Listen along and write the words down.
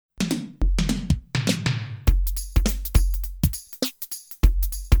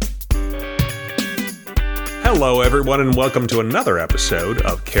Hello, everyone, and welcome to another episode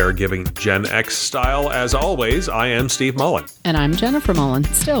of Caregiving Gen X Style. As always, I am Steve Mullen. And I'm Jennifer Mullen,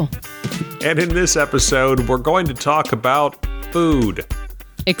 still. And in this episode, we're going to talk about food.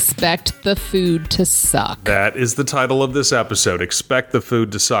 Expect the food to suck. That is the title of this episode, Expect the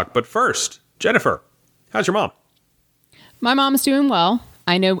Food to Suck. But first, Jennifer, how's your mom? My mom's doing well.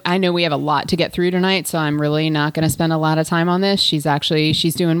 I know we have a lot to get through tonight, so I'm really not going to spend a lot of time on this. She's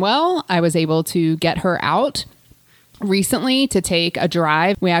doing well. I was able to get her out recently to take a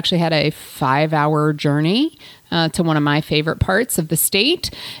drive. We actually had a 5-hour journey to one of my favorite parts of the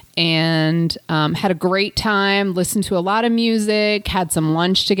state, and had a great time, listened to a lot of music, had some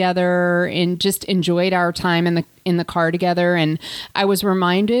lunch together, and just enjoyed our time in the car together. And I was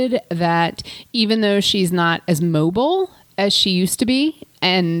reminded that even though she's not as mobile as she used to be,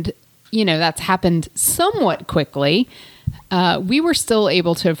 and that's happened somewhat quickly, we were still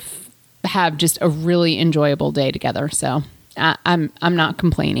able to have just a really enjoyable day together. So I'm not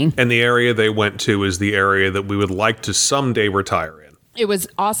complaining. And the area they went to is the area that we would like to someday retire in. It was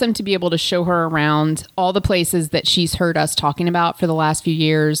awesome to be able to show her around all the places that she's heard us talking about for the last few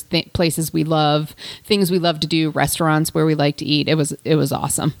years, places we love, things we love to do, restaurants where we like to eat. It was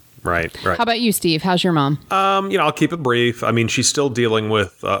awesome. Right. How about you, Steve? How's your mom? I'll keep it brief. I mean, she's still dealing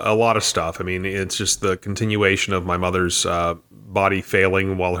with a lot of stuff. I mean, it's just the continuation of my mother's body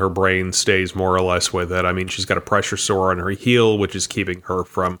failing while her brain stays more or less with it. I mean, she's got a pressure sore on her heel, which is keeping her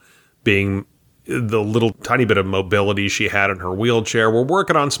from being the little tiny bit of mobility she had in her wheelchair. We're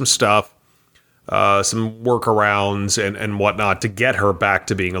working on some stuff, some workarounds and whatnot to get her back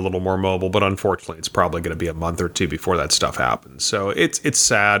to being a little more mobile. But unfortunately, it's probably going to be a month or two before that stuff happens. So it's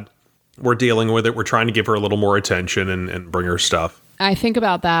sad. We're dealing with it. We're trying to give her a little more attention and bring her stuff. I think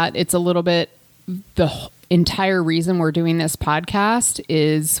about that. It's a little bit the entire reason we're doing this podcast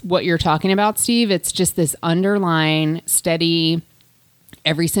is what you're talking about, Steve. It's just this underlying steady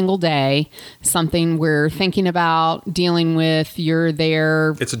every single day, something we're thinking about, dealing with. You're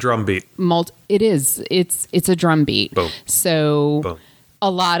there. It's a drum beat. It is. It's a drum beat. Boom. So Boom. A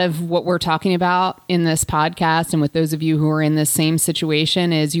lot of what we're talking about in this podcast, and with those of you who are in this same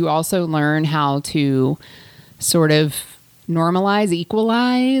situation, is you also learn how to sort of normalize,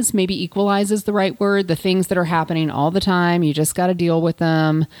 equalize. Maybe equalize is the right word. The things that are happening all the time, you just got to deal with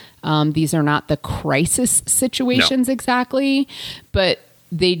them. These are not the crisis situations exactly, but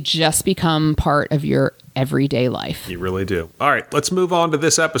they just become part of your everyday life. You really do. All right, let's move on to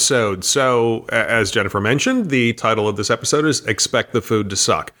this episode. So, as Jennifer mentioned, the title of this episode is Expect the Food to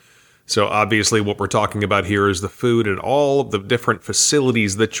Suck. So, obviously, what we're talking about here is the food and all of the different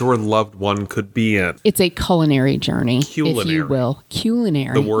facilities that your loved one could be in. It's a culinary journey, culinary, if you will.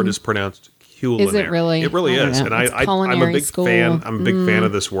 Culinary. The word is pronounced culinary. Is it really? It really is. And I'm a big fan. I'm a big fan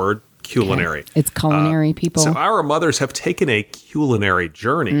of this word. Culinary. Okay. It's culinary, people. So our mothers have taken a culinary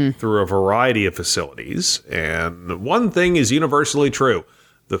journey through a variety of facilities. And one thing is universally true.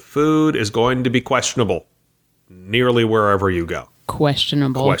 The food is going to be questionable nearly wherever you go.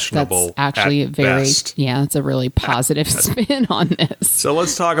 Questionable. That's actually it's a really positive spin on this. So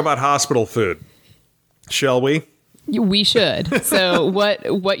let's talk about hospital food, shall we? We should. So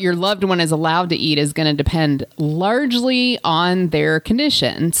what your loved one is allowed to eat is going to depend largely on their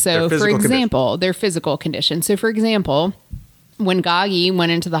condition. So, for example, their physical condition. So, for example, when Gagi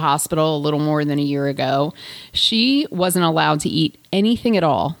went into the hospital a little more than a year ago, she wasn't allowed to eat anything at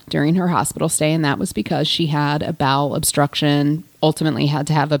all during her hospital stay, and that was because she had a bowel obstruction, ultimately had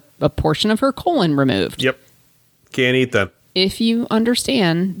to have a portion of her colon removed. Yep. Can't eat them. If you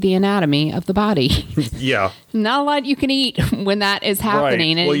understand the anatomy of the body. Yeah. Not a lot you can eat when that is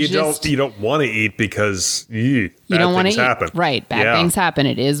happening. Right. Well, you don't want to eat because you don't want to eat. Right. Bad things happen.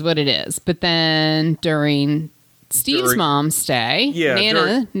 It is what it is. But then during Steve's mom's stay,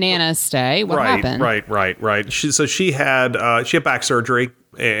 Nana's stay, what happened? Right. She had back surgery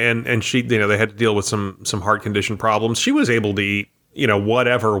and she, they had to deal with some heart condition problems. She was able to eat,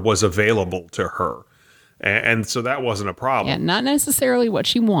 whatever was available to her. And so that wasn't a problem. Yeah, not necessarily what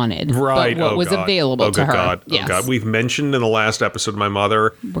she wanted, but what was available to her. Oh, God. We've mentioned in the last episode, my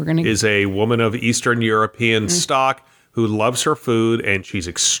mother is a woman of Eastern European stock who loves her food, and she's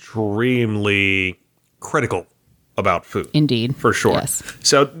extremely critical about food. Indeed. For sure. Yes.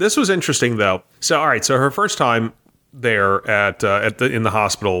 So this was interesting, though. So, all right, so her first time there in the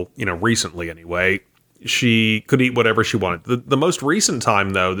hospital, recently anyway, she could eat whatever she wanted. The most recent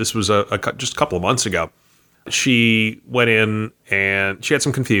time, though, this was just a couple of months ago, she went in and she had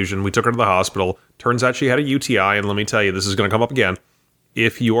some confusion. We took her to the hospital. Turns out she had a UTI. And let me tell you, this is going to come up again.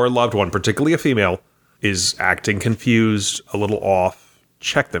 If your loved one, particularly a female, is acting confused, a little off,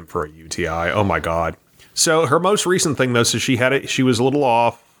 check them for a UTI. Oh, my God. So her most recent thing, though, so she was a little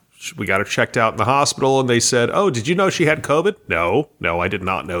off. We got her checked out in the hospital, and they said, "Oh, did you know she had COVID?" No, I did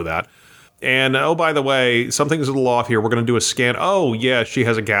not know that. And oh, by the way, something's a little off here. We're going to do a scan. Oh, yeah, she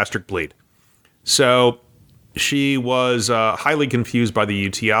has a gastric bleed. So she was highly confused by the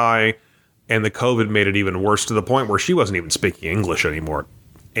UTI, and the COVID made it even worse to the point where she wasn't even speaking English anymore.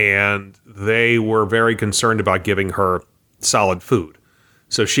 And they were very concerned about giving her solid food.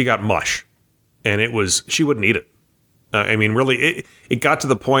 So she got mush, and she wouldn't eat it. I mean, really, it got to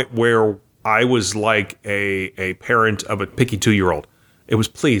the point where I was like a parent of a picky 2-year-old. It was,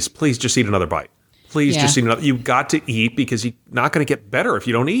 please just eat another bite. Please just eat another. You've got to eat because you're not going to get better if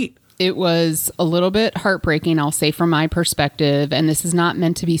you don't eat. It was a little bit heartbreaking, I'll say, from my perspective. And this is not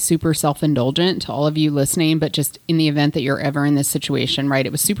meant to be super self-indulgent to all of you listening, but just in the event that you're ever in this situation, right?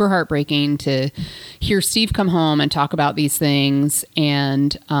 It was super heartbreaking to hear Steve come home and talk about these things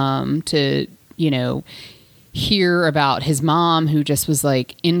and to, hear about his mom who just was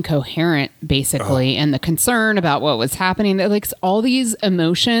like incoherent basically, and the concern about what was happening, that like all these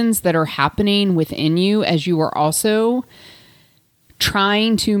emotions that are happening within you as you are also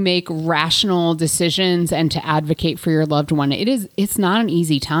trying to make rational decisions and to advocate for your loved one. It's not an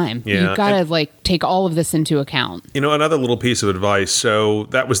easy time. Yeah. You've got to take all of this into account. Another little piece of advice. So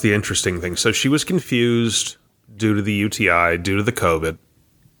that was the interesting thing. So she was confused due to the UTI, due to the COVID,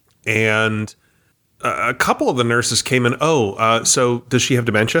 and a couple of the nurses came in, so does she have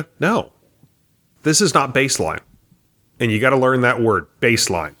dementia? No. This is not baseline. And you got to learn that word,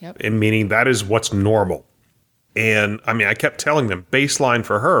 baseline. Yep. And meaning that is what's normal. And I mean, I kept telling them baseline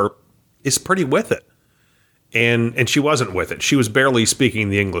for her is pretty with it. And she wasn't with it. She was barely speaking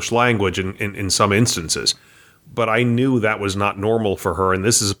the English language in some instances. But I knew that was not normal for her. And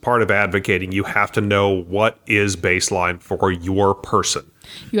this is part of advocating. You have to know what is baseline for your person.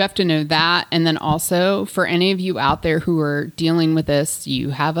 You have to know that. And then also for any of you out there who are dealing with this,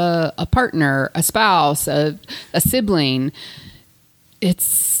 you have a partner, a spouse, a sibling.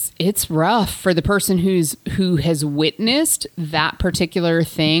 It's rough for the person who has witnessed that particular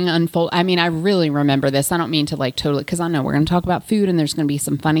thing unfold. I mean, I really remember this. I don't mean to totally, because I know we're going to talk about food and there's going to be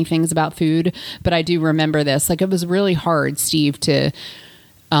some funny things about food, but I do remember this. It was really hard, Steve, to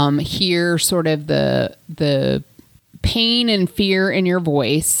hear sort of the pain and fear in your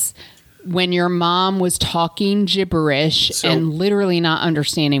voice when your mom was talking gibberish and literally not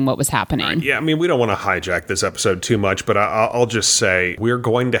understanding what was happening. Yeah, I mean, we don't want to hijack this episode too much, but I'll just say we're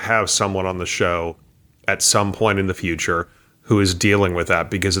going to have someone on the show at some point in the future who is dealing with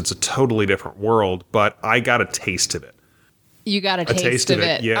that because it's a totally different world, but I got a taste of it. You got a taste of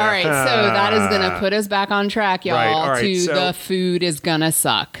it. Yeah. All right, so that is going to put us back on track, y'all, right, the food is going to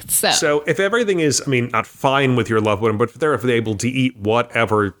suck. So if everything is, not fine with your loved one, but if they're able to eat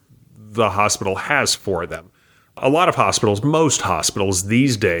whatever the hospital has for them. A lot of hospitals, most hospitals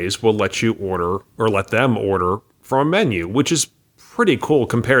these days will let you order or let them order from a menu, which is pretty cool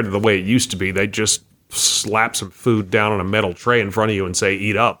compared to the way it used to be. They just slap some food down on a metal tray in front of you and say,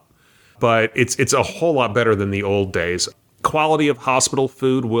 eat up. But it's a whole lot better than the old days. Quality of hospital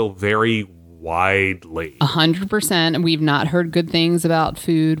food will vary widely. 100%. We've not heard good things about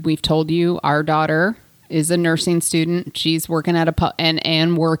food. We've told you our daughter is a nursing student. She's working at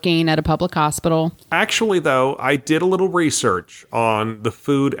working at a public hospital. Actually, though, I did a little research on the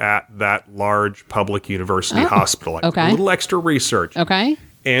food at that large public university hospital. Okay. A little extra research. Okay.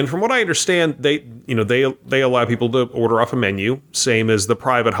 And from what I understand, they allow people to order off a menu, same as the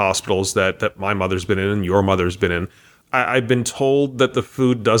private hospitals that my mother's been in and your mother's been in. I've been told that the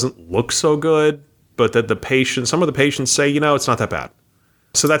food doesn't look so good, but that some of the patients say, it's not that bad.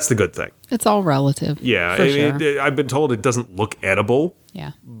 So that's the good thing. It's all relative. Yeah. Sure. I've been told it doesn't look edible.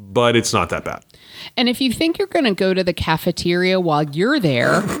 Yeah. But it's not that bad. And if you think you're going to go to the cafeteria while you're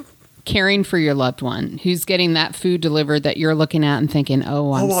there caring for your loved one who's getting that food delivered that you're looking at and thinking,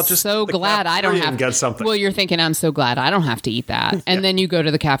 just so glad I don't have to get something. Well, you're thinking, I'm so glad I don't have to eat that. And then you go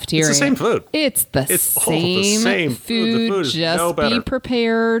to the cafeteria. It's the same food. It's the same food. The food is just no better. Be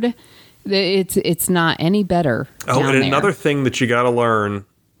prepared. It's not any better. Another thing that you got to learn,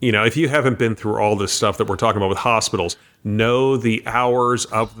 if you haven't been through all this stuff that we're talking about with hospitals, know the hours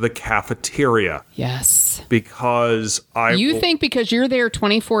of the cafeteria. Yes. Because think because you're there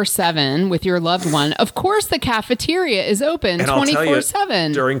 24/7 with your loved one, of course the cafeteria is open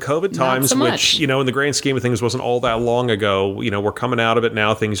 24/7. During COVID times, so which, in the grand scheme of things wasn't all that long ago, we're coming out of it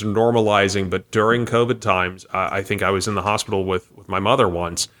now, things are normalizing, but during COVID times, I think I was in the hospital with my mother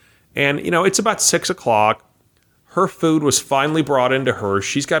once, and, it's about 6 o'clock. Her food was finally brought into her.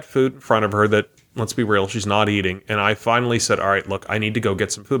 She's got food in front of her that, let's be real, she's not eating. And I finally said, all right, look, I need to go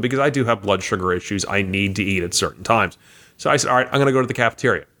get some food because I do have blood sugar issues. I need to eat at certain times. So I said, all right, I'm going to go to the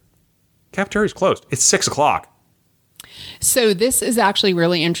cafeteria. Cafeteria's closed. It's 6 o'clock. So this is actually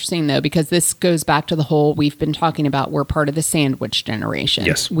really interesting, though, because this goes back to the whole we've been talking about. We're part of the sandwich generation.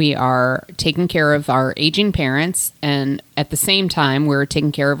 Yes. We are taking care of our aging parents, and at the same time, we're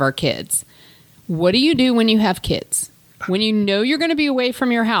taking care of our kids. What do you do when you have kids? When you know you're going to be away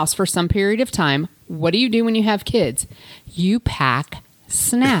from your house for some period of time, what do you do when you have kids? You pack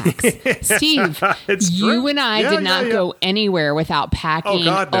snacks. Steve, you and I did not go anywhere without packing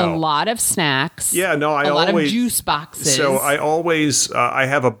a lot of snacks. Yeah, no, a lot of juice boxes. So I always I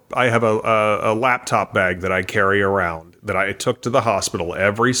have a laptop bag that I carry around that I took to the hospital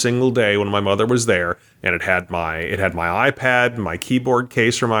every single day when my mother was there, and it had my iPad, my keyboard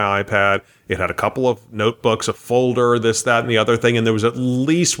case for my iPad. It had a couple of notebooks, a folder, this, that, and the other thing, and there was at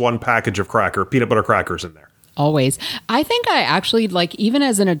least one package of peanut butter crackers in there. Always. I think I actually, like, even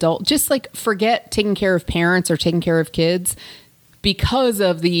as an adult, just like forget taking care of parents or taking care of kids. Because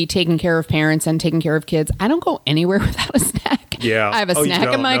of the taking care of parents and taking care of kids, I don't go anywhere without a snack. Yeah. I have a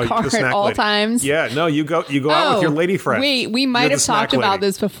snack in my car at all times. Yeah, no, you go out with your lady friends. Wait, we might have talked about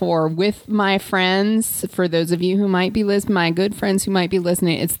this before with my friends. For those of you who might be listening, my good friends who might be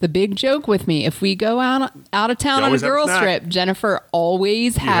listening, it's the big joke with me. If we go out of town on a girls trip, Jennifer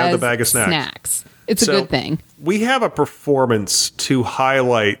always has the bag of snacks. It's a good thing. We have a performance to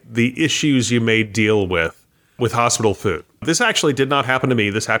highlight the issues you may deal with hospital food. This actually did not happen to me.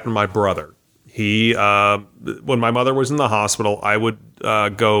 This happened to my brother. He, when my mother was in the hospital, I would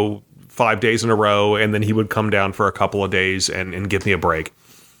go 5 days in a row, and then he would come down for a couple of days and give me a break.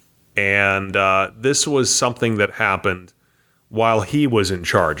 And this was something that happened while he was in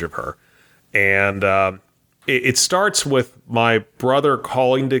charge of her. And it starts with my brother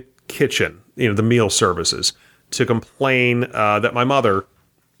calling the kitchen, the meal services, to complain that my mother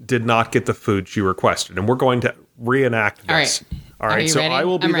did not get the food she requested. And we're going to reenact this. All right. So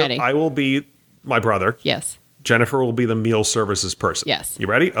ready? I will be my brother. Yes. Jennifer will be the meal services person. Yes. You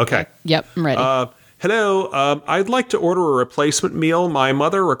ready? Okay. Yep, I'm ready. Hello. I'd like to order a replacement meal. My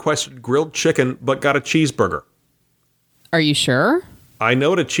mother requested grilled chicken, but got a cheeseburger. Are you sure? I know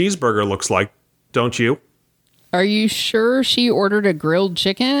what a cheeseburger looks like, don't you? Are you sure she ordered a grilled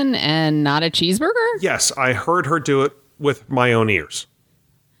chicken and not a cheeseburger? Yes, I heard her do it with my own ears.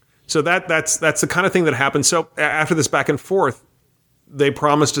 So that's the kind of thing that happens. So after this back and forth, they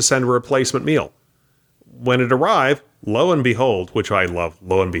promised to send a replacement meal. When it arrived, lo and behold, which I love,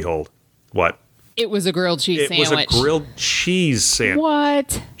 lo and behold, what? It was a grilled cheese sandwich. It was a grilled cheese sandwich.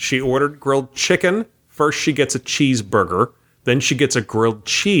 What? She ordered grilled chicken. First, she gets a cheeseburger. Then she gets a grilled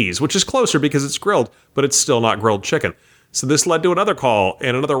cheese, which is closer because it's grilled, but it's still not grilled chicken. So this led to another call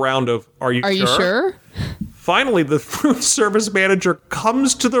and another round of, Are you sure? Finally, the food service manager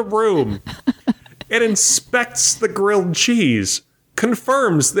comes to the room and inspects the grilled cheese,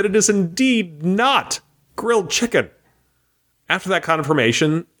 confirms that it is indeed not grilled chicken. After that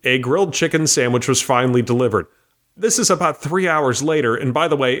confirmation, a grilled chicken sandwich was finally delivered. This is about 3 hours later, and by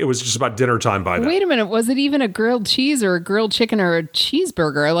the way, it was just about dinner time by then. Wait a minute, was it even a grilled cheese or a grilled chicken or a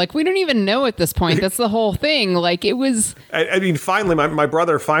cheeseburger? Like, we don't even know at this point. That's the whole thing. Like, it was... I mean, finally, my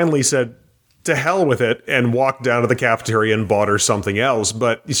brother finally said, to hell with it, and walked down to the cafeteria and bought her something else,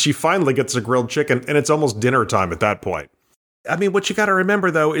 but she finally gets a grilled chicken, and it's almost dinner time at that point. I mean, what you got to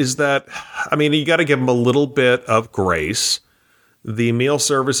remember, though, is that, you got to give them a little bit of grace. The meal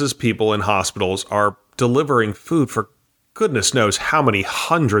services people in hospitals are delivering food for goodness knows how many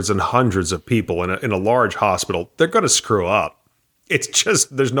hundreds and hundreds of people in a large hospital. They're going to screw up. It's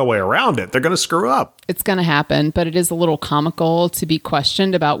just, there's no way around it. They're going to screw up. It's going to happen, but it is a little comical to be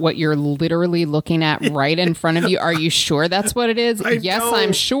questioned about what you're literally looking at right in front of you. Are you sure that's what it is? Yes,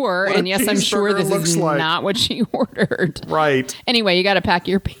 I'm sure. And yes, I'm sure this is not what she ordered. Right. Anyway, you got to pack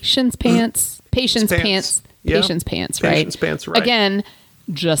your patience pants. Patience pants. Patience pants, right? Patience pants, right. Again,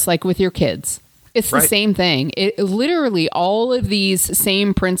 just like with your kids. It's the same thing. It literally, all of these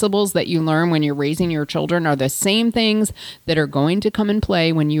same principles that you learn when you're raising your children are the same things that are going to come in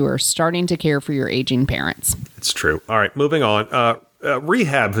play when you are starting to care for your aging parents. It's true. All right, moving on.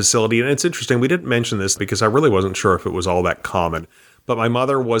 Rehab facility, and it's interesting. We didn't mention this because I really wasn't sure if it was all that common, but my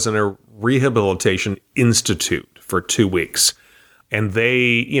mother was in a rehabilitation institute for 2 weeks. And they,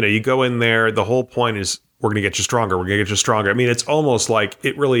 you go in there, the whole point is, we're going to get you stronger. We're going to get you stronger. I mean, it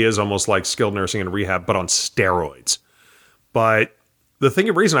really is almost like skilled nursing and rehab, but on steroids. But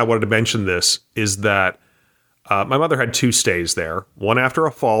the reason I wanted to mention this is that my mother had 2 stays there, one after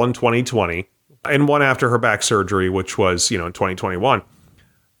a fall in 2020, and one after her back surgery, which was, in 2021.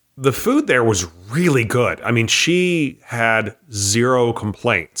 The food there was really good. I mean, she had zero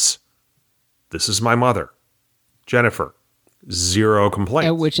complaints. This is my mother, Jennifer. Zero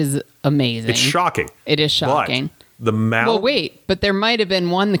complaints. Which is amazing. It's shocking. It is shocking. But the mound. Well, wait, but there might have been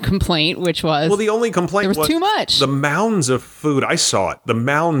one complaint, which was... Well, the only complaint was too much. The mounds of food. I saw it. The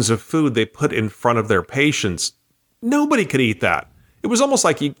mounds of food they put in front of their patients. Nobody could eat that. It was almost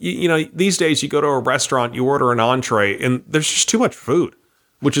like, these days you go to a restaurant, you order an entree, and there's just too much food,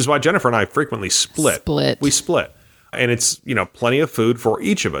 which is why Jennifer and I frequently split. We split. And it's, plenty of food for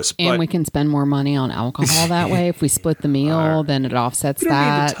each of us. And we can spend more money on alcohol that way. If we split the meal, then it offsets you don't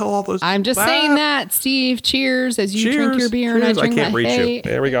that. Need to tell all those I'm just saying that, Steve. Cheers as you drink your beer and I drink I can't reach you.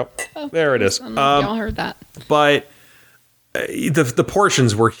 There we go. There it is. Y'all heard that. But the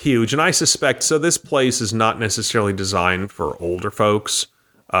portions were huge. And I suspect, so this place is not necessarily designed for older folks.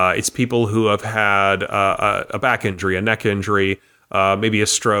 It's people who have had a back injury, a neck injury, maybe a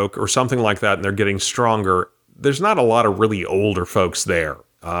stroke or something like that, and they're getting stronger. There's not a lot of really older folks there,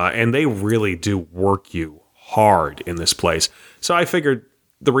 and they really do work you hard in this place. So I figured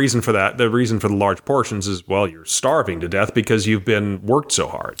the reason for the large portions is, well, you're starving to death because you've been worked so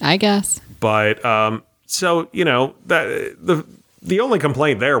hard. I guess. But so that the only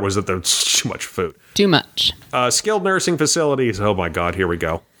complaint there was that there's too much food. Too much. Skilled nursing facilities. Oh my God, here we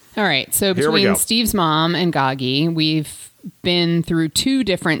go. All right. So between Steve's mom and Gagi, we've been through 2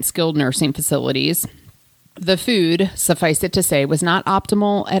 different skilled nursing facilities. The food, suffice it to say, was not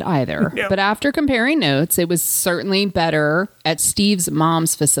optimal at either. Yep. But after comparing notes, it was certainly better at Steve's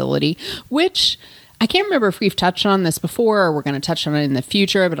mom's facility, which I can't remember if we've touched on this before or we're going to touch on it in the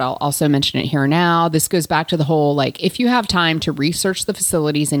future, but I'll also mention it here now. This goes back to the whole, if you have time to research the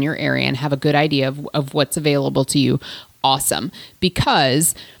facilities in your area and have a good idea of what's available to you, awesome.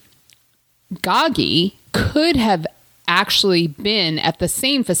 Because Gagi could have actually been at the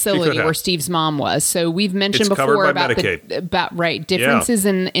same facility where Steve's mom was. So we've mentioned before about differences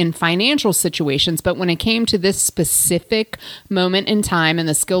in financial situations, but when it came to this specific moment in time in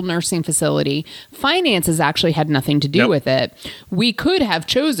the skilled nursing facility, finances actually had nothing to do with it. We could have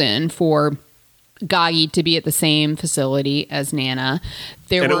chosen for Gagi to be at the same facility as Nana.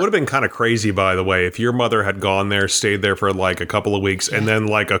 It would have been kind of crazy, by the way, if your mother had gone there, stayed there for a couple of weeks, and then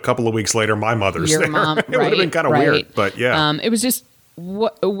a couple of weeks later, my mother's there. Mom, it would have been kind of weird, but yeah. It was just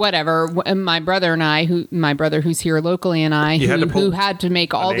whatever. My brother and I, my brother who's here locally, and I, who had to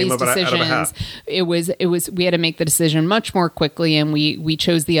make all these decisions. It was we had to make the decision much more quickly, and we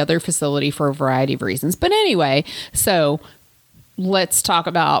chose the other facility for a variety of reasons. But anyway, so let's talk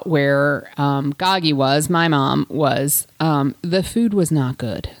about where Gagi was, my mom was. The food was not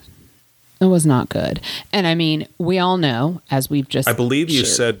good. It was not good. And I mean, we all know, as we've just I believe you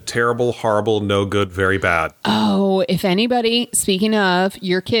said terrible, horrible, no good, very bad. Oh, if anybody, speaking of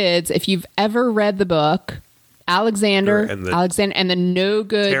your kids, if you've ever read the book, Alexander and the No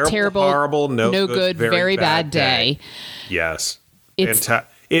Good, Terrible, Horrible, No Good, Very Bad Day. Yes. And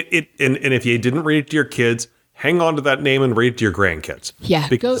if you didn't read it to your kids, hang on to that name and read it to your grandkids. Yeah.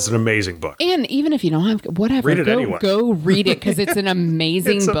 Because it's an amazing book. And even if you don't have, whatever, read it anyway. Go read it because it's an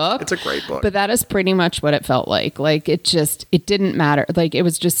amazing book. It's a great book. But that is pretty much what it felt like. It didn't matter. It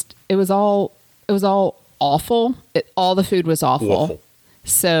was all awful. All the food was awful.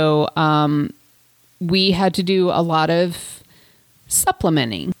 So we had to do a lot of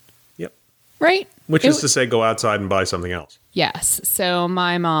supplementing. Yep. Right? Which is to say, go outside and buy something else. Yes. So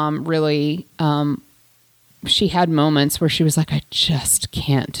my mom really... she had moments where she was like, I just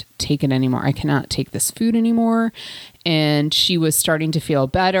can't take it anymore. I cannot take this food anymore. And she was starting to feel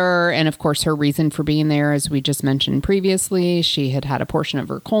better. And of course, her reason for being there, as we just mentioned previously, she had had a portion of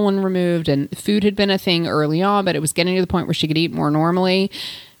her colon removed and food had been a thing early on, but it was getting to the point where she could eat more normally.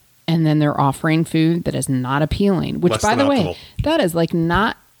 And then they're offering food that is not appealing, which by the way, that is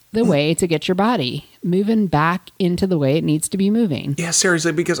not the way to get your body moving back into the way it needs to be moving. Yeah,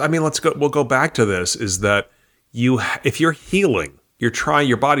 seriously, because we'll go back to this, is that if you're healing,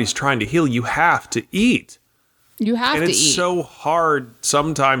 your body's trying to heal, you have to eat. You have to eat. And it's so hard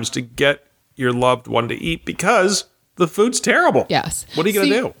sometimes to get your loved one to eat because the food's terrible. Yes. What are you going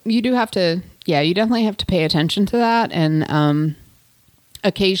to do? You do have to, you definitely have to pay attention to that. And,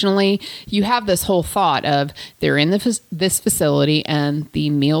 occasionally you have this whole thought of they're in this facility and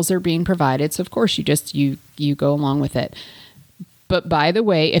the meals are being provided. So of course you go along with it. But by the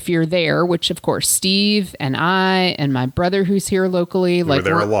way, if you're there, which of course Steve and I and my brother who's here locally, we're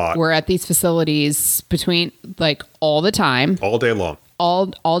there a lot. We're at these facilities between all the time, all day long,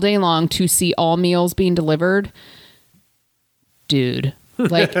 all day long to see all meals being delivered. Dude,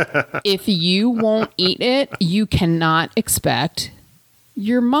 Like, if you won't eat it, you cannot expect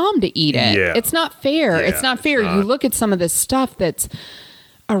your mom to eat it. Yeah. It's not fair. Yeah, it's not fair. it's not. You look at some of this stuff that's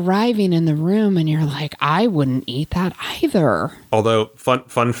arriving in the room and you're like, I wouldn't eat that either. Although,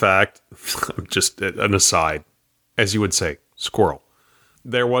 fun fact, just an aside, as you would say, squirrel.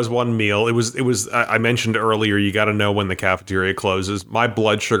 There was one meal. It was. I mentioned earlier, you got to know when the cafeteria closes. My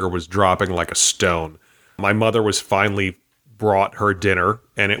blood sugar was dropping like a stone. My mother was finally brought her dinner,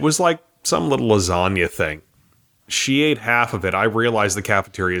 and it was like some little lasagna thing. She ate half of it. I realized the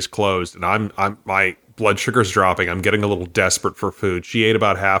cafeteria is closed, and my blood sugar's dropping. I'm getting a little desperate for food. She ate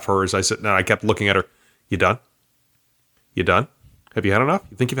about half hers. I said, no, I kept looking at her. You done? You done? Have you had enough?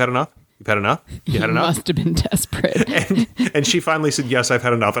 You think you've had enough? You've had enough? You had enough? Must have been desperate. And she finally said, yes, I've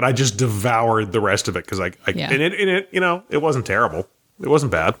had enough. And I just devoured the rest of it because Yeah. and it, it wasn't terrible. It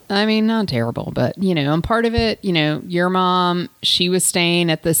wasn't bad. I mean, not terrible, but, and part of it, your mom, she was staying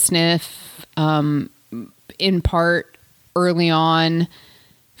at the SNF in part early on.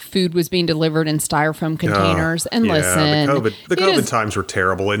 Food was being delivered in styrofoam containers. And listen, the COVID times were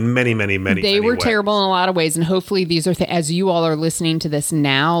terrible in many they were ways. terrible in a lot of ways. And hopefully these are, as you all are listening to this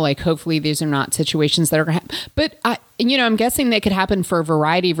now, like hopefully these are not situations that are going to happen. But I'm guessing that could happen for a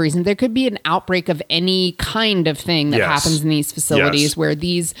variety of reasons. There could be an outbreak of any kind of thing that happens in these facilities where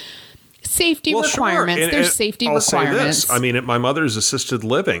these safety requirements, sure. there's safety I'll requirements. Say this. I mean, at my mother's assisted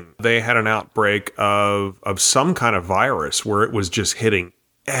living, they had an outbreak of some kind of virus where it was just hitting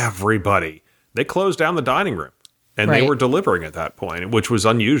everybody. They closed down the dining room and they were delivering at that point, which was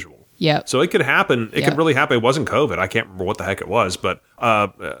unusual. Yeah. So it could happen. It could really happen. It wasn't COVID. I can't remember what the heck it was, but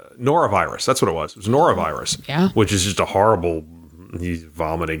norovirus. That's what it was. It was norovirus. Yeah. Which is just a horrible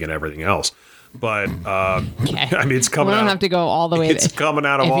vomiting and everything else. But Okay. I mean, it's coming. We don't out, have to go all the way. It's coming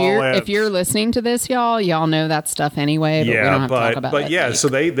out of all ends. If you're listening to this, y'all know that stuff anyway. But we don't have to talk about it. So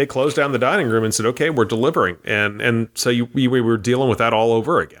they closed down the dining room and said, okay, we're delivering, and so we were dealing with that all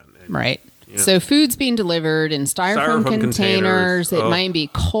over again. Right. Yeah. So food's being delivered in styrofoam containers. It might be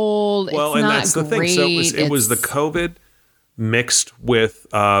cold. Well, it's and not that's the great. thing. So it was the COVID mixed with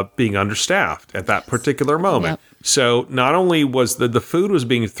being understaffed at that particular moment. Yep. So not only was the food was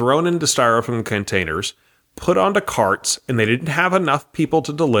being thrown into styrofoam containers, put onto carts, and they didn't have enough people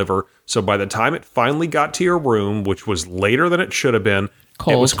to deliver. So by the time it finally got to your room, which was later than it should have been,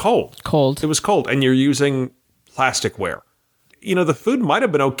 it was cold. It was cold. And you're using plasticware. The food might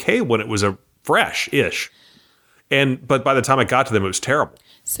have been okay when it was a fresh-ish. But by the time it got to them, it was terrible.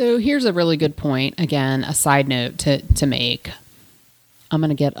 So here's a really good point. Again, a side note to make. I'm going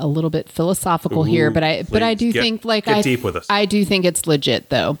to get a little bit philosophical here, but I do think get deep with us. I do think it's legit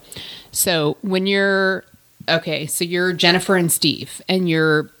though. So when you're Jennifer and Steve and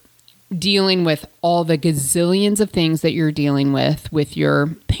you're dealing with all the gazillions of things that you're dealing with your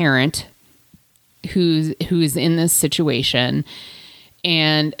parent who's in this situation,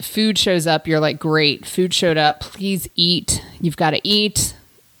 and food shows up, you're like, great, food showed up, please eat. You've got to eat,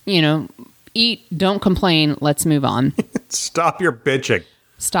 eat, don't complain, let's move on. Stop your bitching.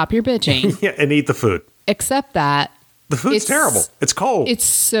 Stop your bitching. Yeah, and eat the food. Except that the food's terrible. It's cold. It's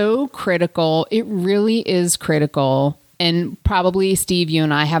so critical. It really is critical. And probably, Steve, you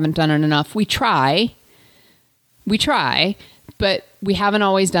and I haven't done it enough. We try, but we haven't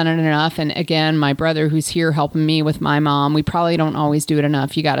always done it enough. And again, my brother who's here helping me with my mom, we probably don't always do it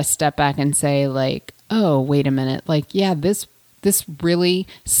enough. You got to step back and say like, oh, wait a minute. Like, yeah, this really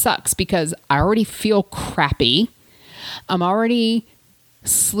sucks because I already feel crappy. I'm already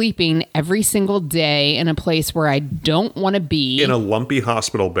sleeping every single day in a place where I don't want to be. In a lumpy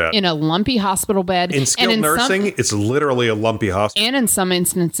hospital bed. In skilled nursing, it's literally a lumpy hospital. And in some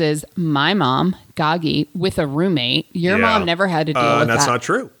instances, my mom, Gagi, with a roommate. Your mom never had to deal with that. That's not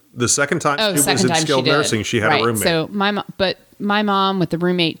true. The second time she was in skilled nursing, she had a roommate. So my mom with the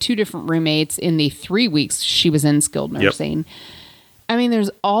roommate, 2 different roommates in the 3 weeks she was in skilled nursing. Yep. I mean,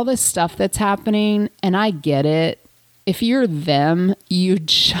 there's all this stuff that's happening, and I get it. If you're them, you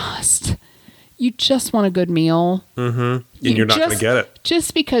just want a good meal. Mm-hmm. And you're not going to get it.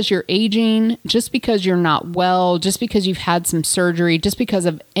 Just because you're aging, just because you're not well, just because you've had some surgery, just because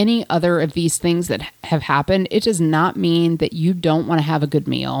of any other of these things that have happened, it does not mean that you don't want to have a good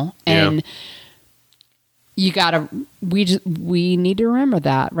meal. And we need to remember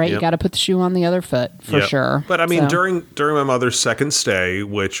that, right? Yep. You got to put the shoe on the other foot for sure. But I mean, during my mother's second stay,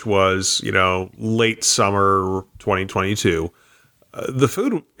 which was, late summer 2022, the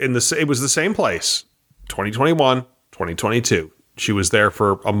food it was the same place, 2021, 2022. She was there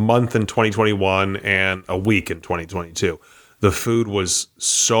for a month in 2021 and a week in 2022. the food was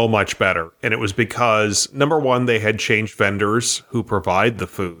so much better. And it was because, number one, they had changed vendors who provide the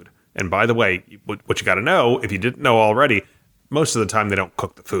food. And by the way, what you got to know, if you didn't know already, most of the time they don't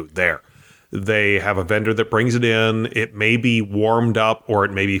cook the food there. They have a vendor that brings it in. It may be warmed up or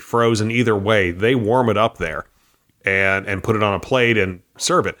it may be frozen. Either way, they warm it up there and put it on a plate and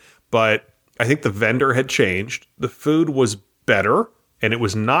serve it. But I think the vendor had changed. The food was better, and it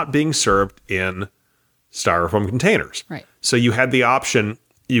was not being served in styrofoam containers. Right. So you had the option.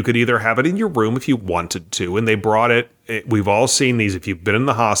 You could either have it in your room if you wanted to, and they brought it. We've all seen these. If you've been in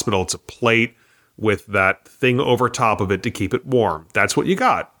the hospital, it's a plate with that thing over top of it to keep it warm. That's what you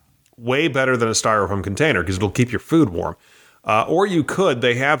got. Way better than a styrofoam container because it'll keep your food warm. Or you could.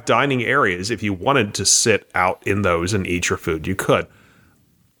 They have dining areas. If you wanted to sit out in those and eat your food, you could.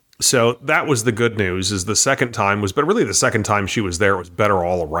 So that was the good news, is the second time was, but really the second time she was there, it was better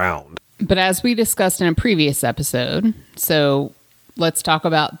all around. But as we discussed in a previous episode, so let's talk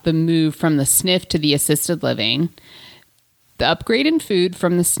about the move from the SNF to the assisted living. The upgrade in food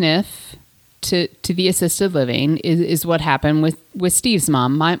from the SNF to the assisted living is what happened with Steve's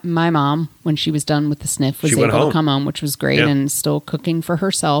mom. My mom, when she was done with the SNF, was able to come home, which was great, and still cooking for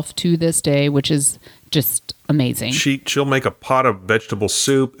herself to this day, which is just amazing. She'll make a pot of vegetable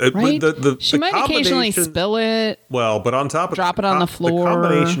soup. Right? She might occasionally spill it. Well, but on top of drop it on the floor. The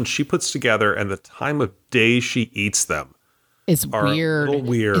combination she puts together and the time of day she eats them is weird. A little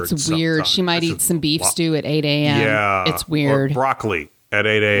weird. It's weird. Sometimes. She might eat some beef stew at 8 a.m. Yeah. It's weird. Or broccoli at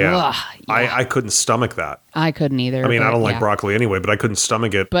 8 a.m. Ugh, yeah. I couldn't stomach that. I couldn't either. I mean, I don't like broccoli anyway, but I couldn't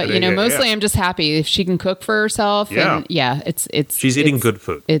stomach it. But, mostly I'm just happy if she can cook for herself. Yeah. And it's she's eating good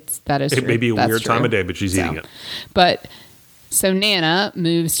food. That is true. It may be a weird time of day, but she's eating it. But so Nana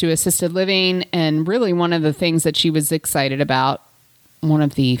moves to assisted living, and really one of the things that she was excited about, one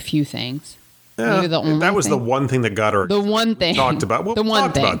of the few things. Yeah, that was the one thing that got her. The one thing talked about. Well, we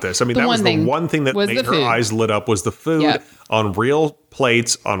talked about this. I mean, that was the one thing that made her eyes lit up was the food on real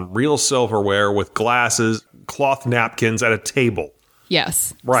plates, on real silverware with glasses, cloth napkins at a table.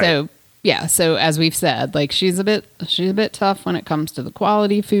 Yes. Right. So as we've said, like she's a bit tough when it comes to the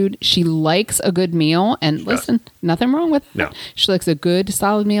quality food. She likes a good meal, and listen, nothing wrong with that. No. She likes a good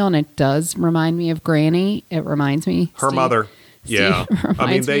solid meal, and it does remind me of Granny. It reminds me her mother. Yeah. I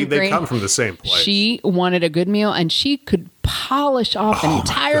mean, they come from the same place. She wanted a good meal, and she could polish off an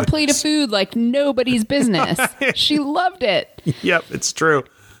entire plate of food like nobody's business. She loved it. Yep, it's true.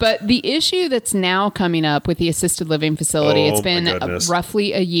 But the issue that's now coming up with the assisted living facility, it's been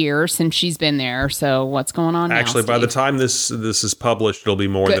roughly a year since she's been there. So what's going on now, Actually, by the time this is published, it'll be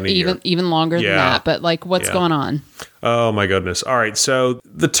more than a year. Even longer than that. But like, what's going on? Oh, my goodness. All right. So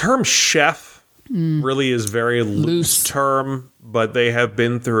the term chef really is very loose term, but they have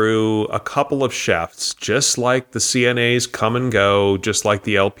been through a couple of chefs, just like the CNAs come and go, just like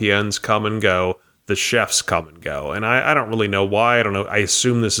the LPNs come and go. The chefs come and go. And I don't really know why. I don't know. I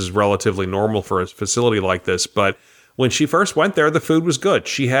assume this is relatively normal for a facility like this. But when she first went there, the food was good.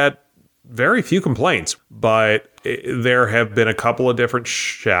 She had very few complaints. But there have been a couple of different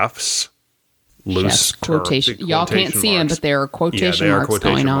chefs. Loose quotation. Y'all can't see them, but there are quotation marks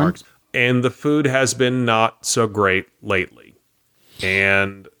going on. And the food has been not so great lately.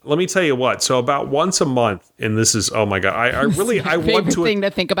 And let me tell you what. So about once a month, and this is, oh my God, I want to thing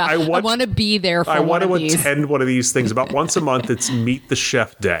to think about. I want to be there for one of these. I want to attend one of these things. About once a month, it's Meet the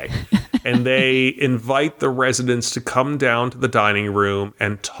Chef Day. And they invite the residents to come down to the dining room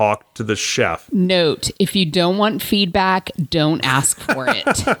and talk to the chef. Note, if you don't want feedback, don't ask for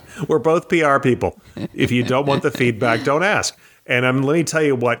it. We're both PR people. If you don't want the feedback, don't ask. And let me tell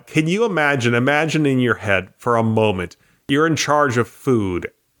you what, can you imagine in your head for a moment, you're in charge of food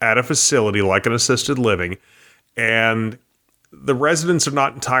at a facility like an assisted living, and the residents are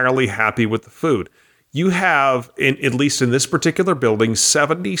not entirely happy with the food. You have, at least in this particular building,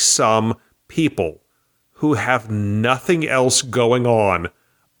 70-some people who have nothing else going on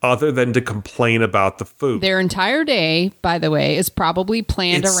other than to complain about the food. Their entire day, by the way, is probably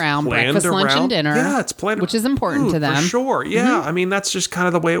planned around breakfast, lunch, and dinner. Yeah, it's planned, which is important to them. For sure. Yeah, I mean, that's just kind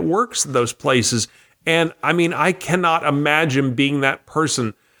of the way it works in those places. And I mean, I cannot imagine being that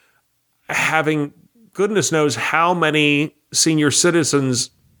person having goodness knows how many senior citizens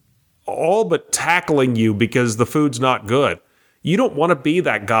all but tackling you because the food's not good. You don't want to be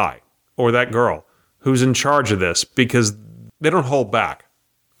that guy or that girl who's in charge of this because they don't hold back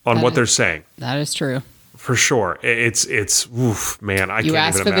on what they're saying. That is true. For sure. It's oof, man, I can't even imagine it. You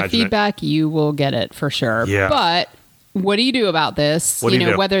ask for the feedback, you will get it for sure. Yeah. But what do you do about this?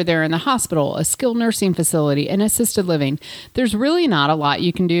 Whether they're in the hospital, a skilled nursing facility, an assisted living, there's really not a lot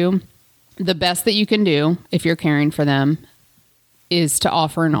you can do. The best that you can do if you're caring for them, is to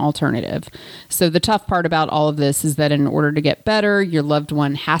offer an alternative. So the tough part about all of this is that in order to get better, your loved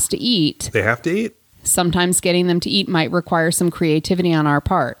one has to eat. They have to eat. Sometimes getting them to eat might require some creativity on our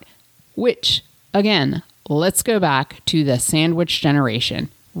part, which, again, let's go back to the sandwich generation,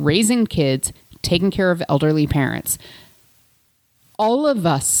 raising kids, taking care of elderly parents. All of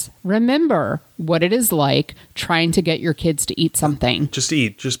us remember what it is like trying to get your kids to eat something. Just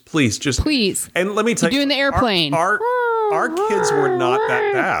eat. Just please. Please. And let me tell you. Doing the airplane. Our kids were not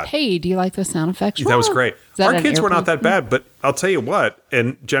that bad. Hey, do you like the sound effects? That was great. Our kids were not that airplane? bad, but I'll tell you what,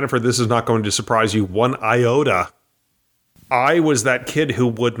 and Jennifer, this is not going to surprise you one iota. I was that kid who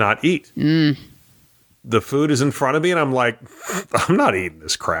would not eat. The food is in front of me, and I'm like, I'm not eating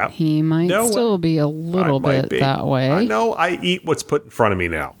this crap. He might still be a little bit that way. I know I eat what's put in front of me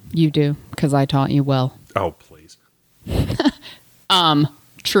now. You do, because I taught you well. Oh, please.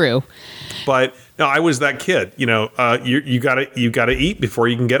 True. But no, I was that kid. You know, you gotta eat before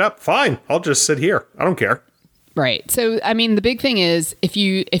you can get up. Fine, I'll just sit here. I don't care. Right. So, I mean, the big thing is if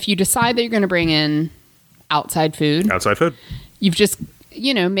you decide that you're going to bring in outside food, you've just,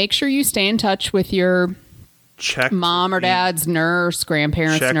 make sure you stay in touch with your mom or dad's nurse,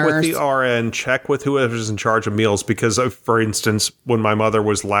 grandparents' check nurse. Check with the RN, check with whoever's in charge of meals. Because, for instance, when my mother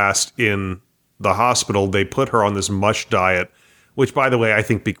was last in the hospital, they put her on this mush diet, which, by the way, I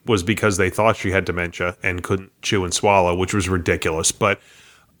think was because they thought she had dementia and couldn't chew and swallow, which was ridiculous. But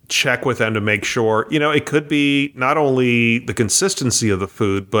check with them to make sure, it could be not only the consistency of the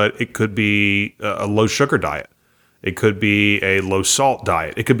food, but it could be a low sugar diet. It could be a low salt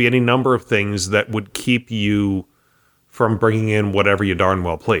diet. It could be any number of things that would keep you from bringing in whatever you darn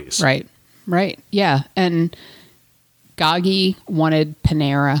well please. Right. Yeah. And Gagi wanted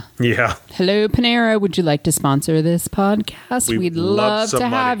Panera. Yeah. Hello, Panera. Would you like to sponsor this podcast? We'd love to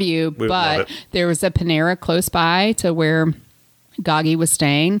have you. But there was a Panera close by to where Gagi was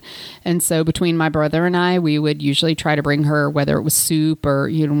staying. And so between my brother and I, we would usually try to bring her, whether it was soup or,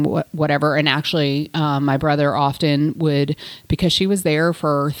 whatever. And actually, my brother often would, because she was there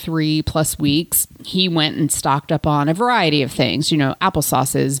for 3+ weeks, he went and stocked up on a variety of things,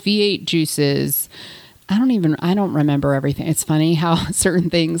 applesauces, V8 juices. I don't remember everything. It's funny how certain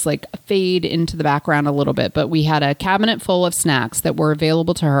things like fade into the background a little bit, but we had a cabinet full of snacks that were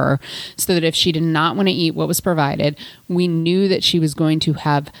available to her so that if she did not want to eat what was provided, we knew that she was going to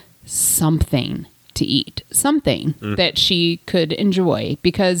have something to eat, something that she could enjoy,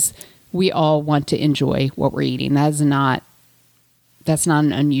 because we all want to enjoy what we're eating. That's not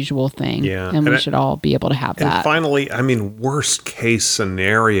an unusual thing. Yeah. And we should all be able to have that. And finally, worst case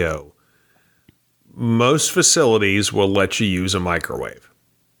scenario, most facilities will let you use a microwave.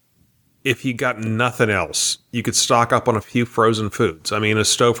 If you got nothing else, you could stock up on a few frozen foods. A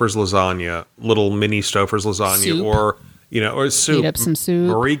Stouffer's lasagna, little mini Stouffer's lasagna, soup. or soup. Heat up some soup.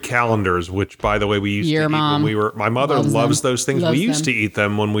 Marie Callender's, which, by the way, we used to eat when we were. My mother loves those things. We used to eat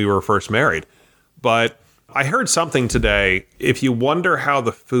them when we were first married. But I heard something today. If you wonder how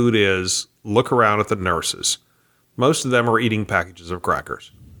the food is, look around at the nurses. Most of them are eating packages of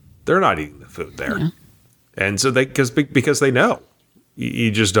crackers. They're not eating the food there. Yeah. And so because they know you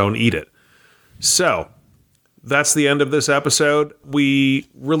just don't eat it. So that's the end of this episode. We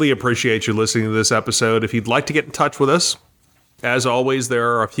really appreciate you listening to this episode. If you'd like to get in touch with us, as always,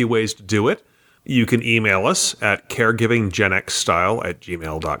 there are a few ways to do it. You can email us at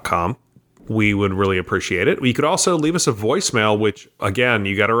caregivinggenxstyle@gmail.com. We would really appreciate it. You could also leave us a voicemail, which, again,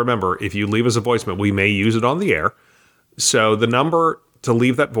 you got to remember, if you leave us a voicemail, we may use it on the air. So the number to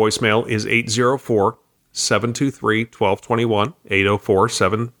leave that voicemail is 804-723-1221,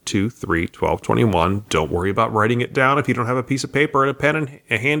 804-723-1221. Don't worry about writing it down. If you don't have a piece of paper and a pen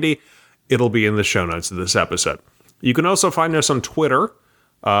handy, it'll be in the show notes of this episode. You can also find us on Twitter.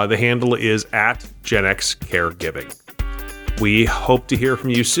 The handle is @GenXCaregiving. We hope to hear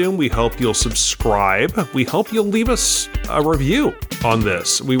from you soon. We hope you'll subscribe. We hope you'll leave us a review on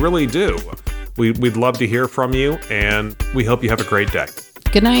this. We really do. We'd love to hear from you, and we hope you have a great day.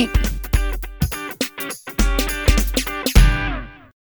 Good night.